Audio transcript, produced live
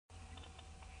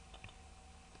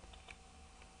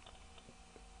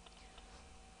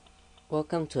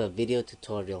Welcome to a video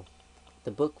tutorial.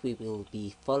 The book we will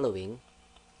be following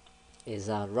is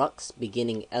Wrox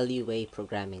Beginning Lua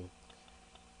Programming.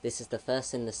 This is the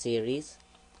first in the series.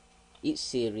 Each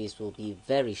series will be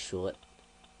very short,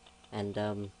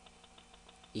 and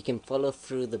you can follow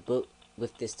through the book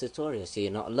with this tutorial so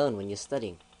you're not alone when you're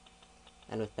studying.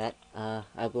 And with that,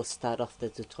 I will start off the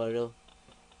tutorial,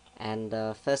 and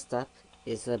first up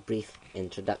is a brief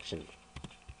introduction.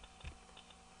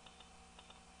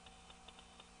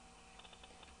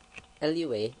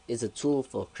 Lua is a tool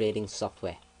for creating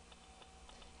software,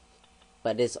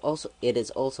 but it is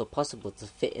also possible to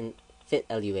fit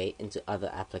Lua into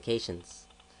other applications,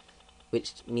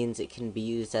 which means it can be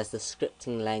used as the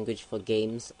scripting language for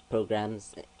games,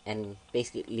 programs, and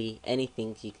basically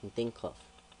anything you can think of.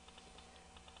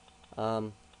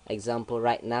 Example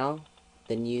right now,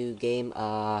 the new game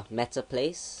Meta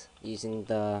Place using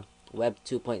the Web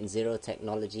 2.0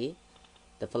 technology.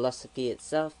 The philosophy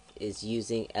itself is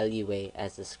using Lua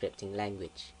as a scripting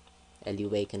language.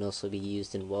 Lua can also be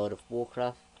used in World of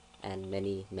Warcraft and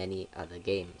many other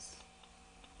games.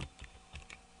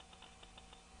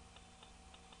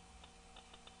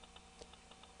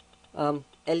 Lua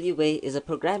is a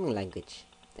programming language.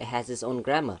 It has its own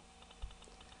grammar.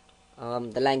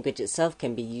 The language itself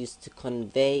can be used to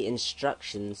convey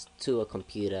instructions to a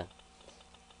computer,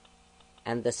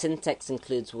 and the syntax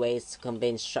includes ways to convey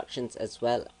instructions as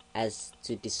well as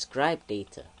to describe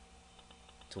data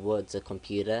towards a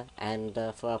computer and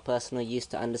for our personal use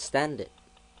to understand it.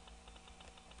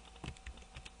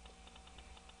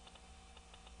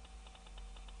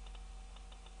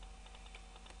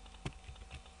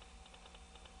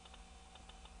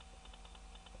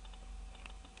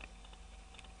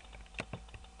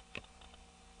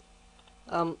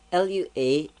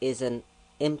 Lua is an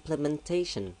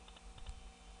implementation.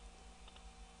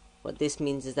 What this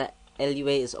means is that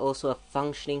Lua is also a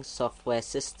functioning software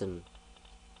system,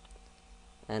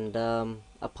 and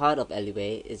a part of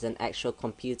Lua is an actual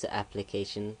computer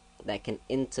application that can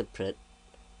interpret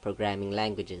programming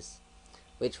languages,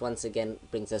 which once again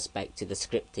brings us back to the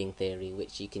scripting theory,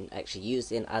 which you can actually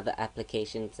use in other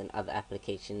applications, and other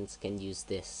applications can use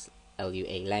this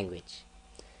Lua language.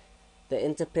 The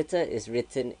interpreter is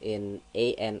written in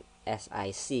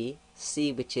ANSIC,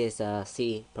 C which is a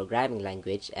C programming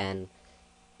language, and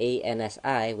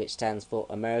ANSI, which stands for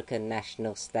American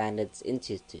National Standards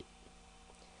Institute.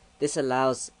 This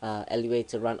allows Lua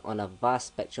to run on a vast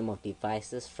spectrum of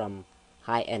devices, from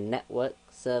high-end network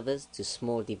servers to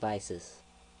small devices.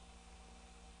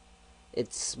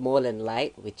 It's small and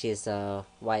light, which is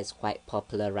why it's quite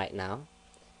popular right now,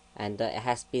 and it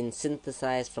has been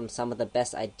synthesized from some of the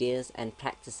best ideas and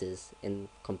practices in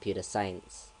computer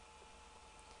science.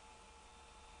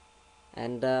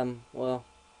 And the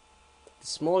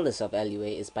smallness of Lua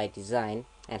is by design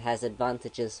and has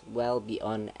advantages well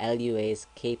beyond Lua's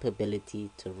capability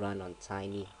to run on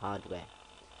tiny hardware.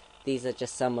 These are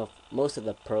just most of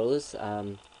the pros,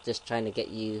 just trying to get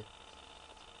you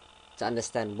to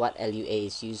understand what Lua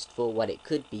is used for, what it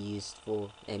could be used for,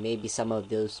 and maybe some of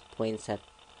those points have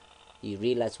you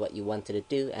realize what you wanted to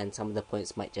do, and some of the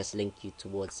points might just link you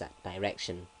towards that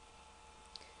direction.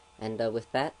 And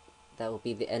with that will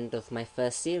be the end of my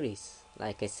first series.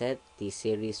 Like I said, these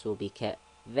series will be kept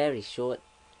very short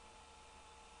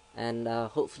and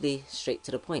hopefully straight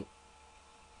to the point.